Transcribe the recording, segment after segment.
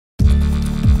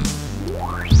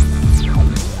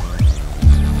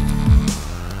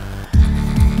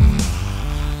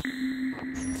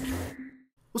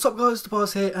What's up guys,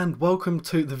 Tobias here and welcome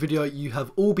to the video you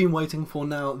have all been waiting for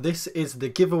now. This is the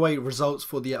giveaway results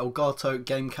for the Elgato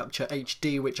Game Capture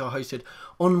HD which I hosted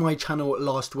on my channel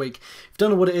last week. If you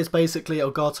don't know what it is, basically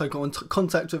Elgato got in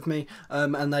contact with me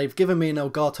and they've given me an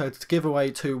Elgato to give away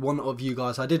to one of you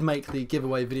guys. I did make the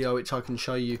giveaway video which I can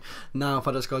show you now if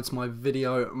I just go to my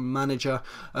video manager,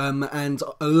 and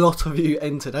a lot of you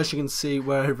entered. As you can see,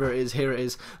 wherever it is, here it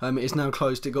is, it's now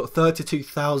closed. It got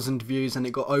 32,000 views and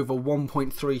it got over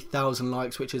 1.3 thousand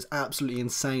likes, which is absolutely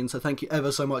insane. So thank you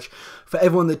ever so much for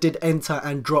everyone that did enter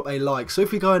and drop a like. So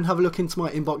if we go and have a look into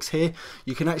my inbox here,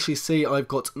 you can actually see I've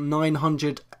got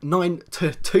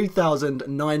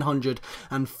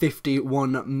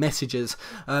 2,951 messages.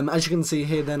 As you can see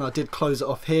here, then I did close it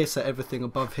off here, so everything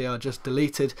above here I just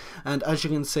deleted, and as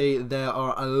you can see there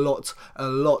are a lot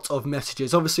of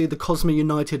messages. Obviously the Cosmo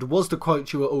United was the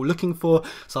quote you were all looking for,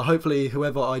 so hopefully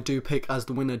whoever I do pick as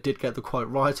the winner did get the quote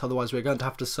right, otherwise we're going to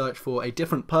have to search for a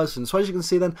different person. So as you can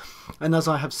see then, and as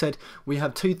I have said, we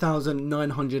have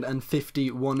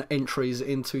 2,951 entries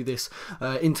into this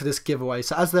giveaway.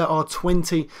 So as there are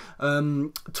 20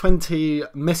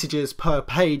 messages per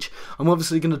page, I'm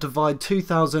obviously going to divide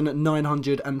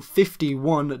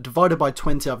 2,951 divided by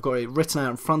 20. I've got it written out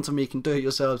in front of me. You can do it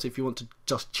yourselves if you want to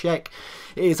just check.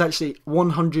 It is actually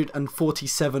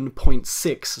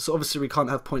 147.6. So obviously we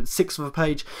can't have 0.6 of a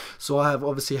page, so I have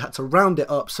obviously had to round it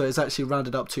up, so it's actually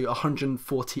rounded up to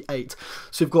 148.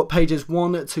 So we've got pages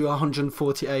 1 to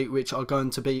 148 which are going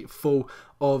to be full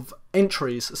of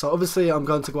entries. So obviously I'm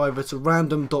going to go over to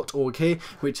random.org here,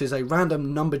 which is a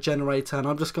random number generator, and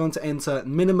I'm just going to enter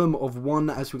minimum of 1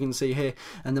 as we can see here,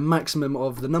 and the maximum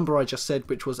of the number I just said,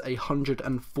 which was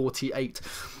 148.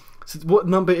 So what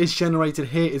number is generated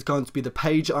here is going to be the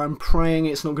page. I'm praying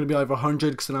it's not going to be over 100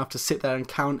 because then I have to sit there and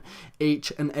count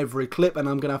each and every clip, and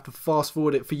I'm going to have to fast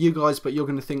forward it for you guys, but you're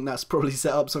going to think that's probably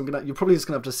set up, so you're probably just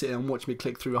going to have to sit there and watch me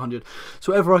click through 100.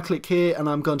 So wherever I click here, and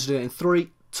I'm going to do it in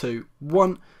 3, 2,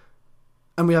 1,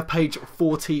 and we have page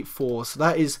 44. So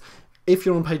that is, if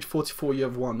you're on page 44 you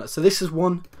have 1. So this is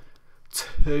 1,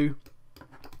 2,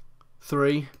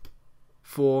 3,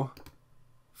 4,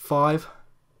 5,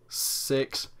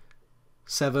 6,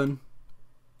 7,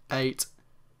 8,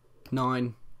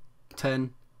 9,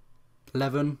 10,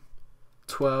 11,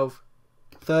 12,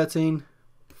 13,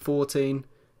 14,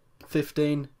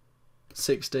 15,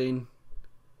 16,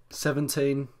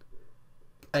 17,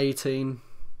 18,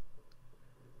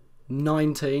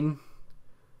 19,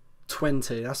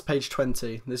 20. That's page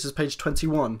 20. This is page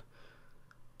 21,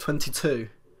 22,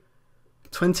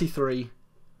 23,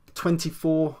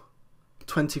 24,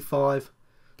 25,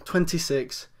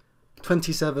 26,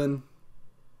 27,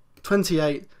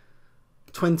 28,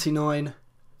 29,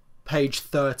 page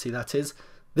 30 that is.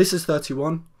 This is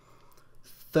 31,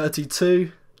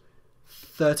 32,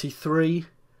 33,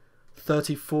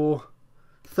 34,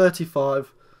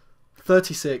 35,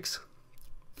 36,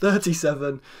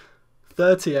 37,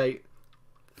 38,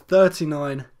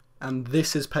 39, and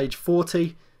this is page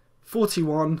 40,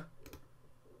 41,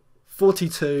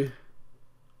 42,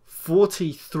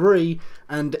 43,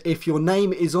 and if your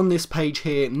name is on this page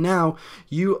here now,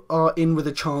 you are in with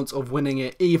a chance of winning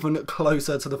it even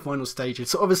closer to the final stages.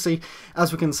 So obviously,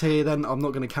 as we can see then, I'm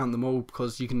not going to count them all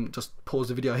because you can just pause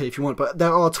the video here if you want, but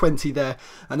there are 20 there,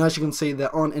 and as you can see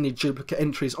there aren't any duplicate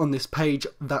entries on this page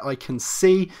that I can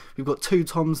see. We've got 2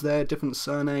 Toms there, different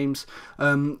surnames.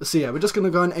 So yeah, we're just going to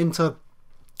go and enter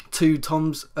 2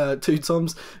 Toms,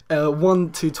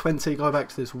 1 to 20. Go back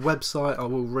to this website. I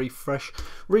will refresh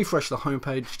the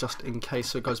homepage just in case,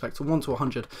 so it goes back to 1 to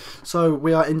 100. So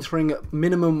we are entering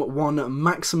minimum 1,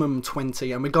 maximum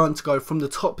 20, and we're going to go from the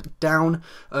top down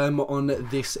on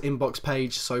this inbox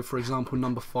page. So for example,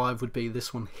 number 5 would be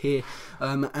this one here,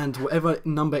 and whatever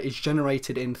number is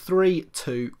generated in 3,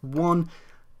 2, 1.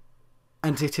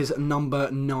 And it is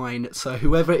number 9. So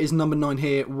whoever is number 9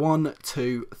 here, 1,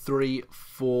 2, 3,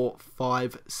 4,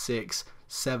 5, 6,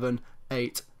 7,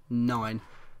 8, 9.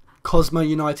 Cosmo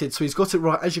United. So he's got it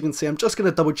right. As you can see, I'm just going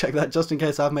to double check that just in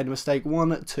case I've made a mistake.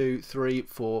 1, 2, 3,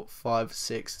 4, 5,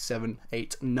 6, 7,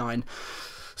 8, 9.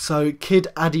 So Kid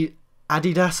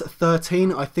Adidas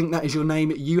 13, I think that is your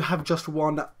name. You have just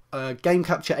won Game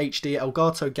Capture HD,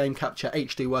 Elgato Game Capture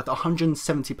HD, worth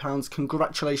 £170.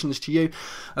 Congratulations to you.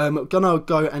 Gonna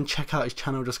go and check out his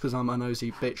channel just because I'm a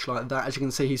nosy bitch like that. As you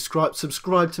can see, he's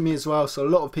subscribed to me as well, so a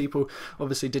lot of people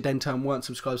obviously did enter and weren't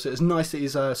subscribed, so it's nice that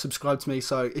he's subscribed to me.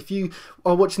 So if you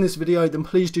are watching this video, then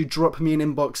please do drop me an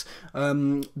inbox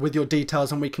with your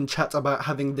details and we can chat about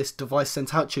having this device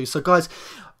sent out to you. So guys,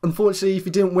 Unfortunately, if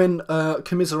you didn't win,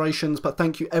 commiserations, but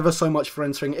thank you ever so much for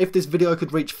entering. If this video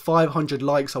could reach 500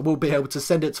 likes, I will be able to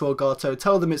send it to Elgato,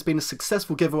 tell them it's been a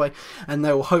successful giveaway, and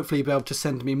they will hopefully be able to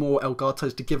send me more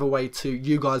Elgatos to give away to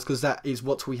you guys, because that is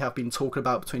what we have been talking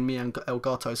about between me and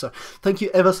Elgato. So thank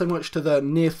you ever so much to the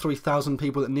near 3,000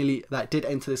 people that did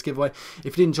enter this giveaway.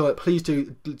 If you did enjoy it, please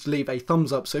do leave a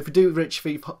thumbs up. So if you do reach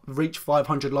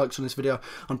 500 likes on this video,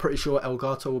 I'm pretty sure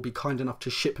Elgato will be kind enough to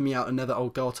ship me out another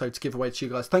Elgato to give away to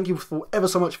you guys. Thank you for ever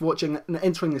so much for watching and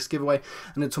entering this giveaway,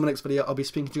 and until my next video, I'll be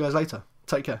speaking to you guys later.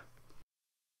 Take care.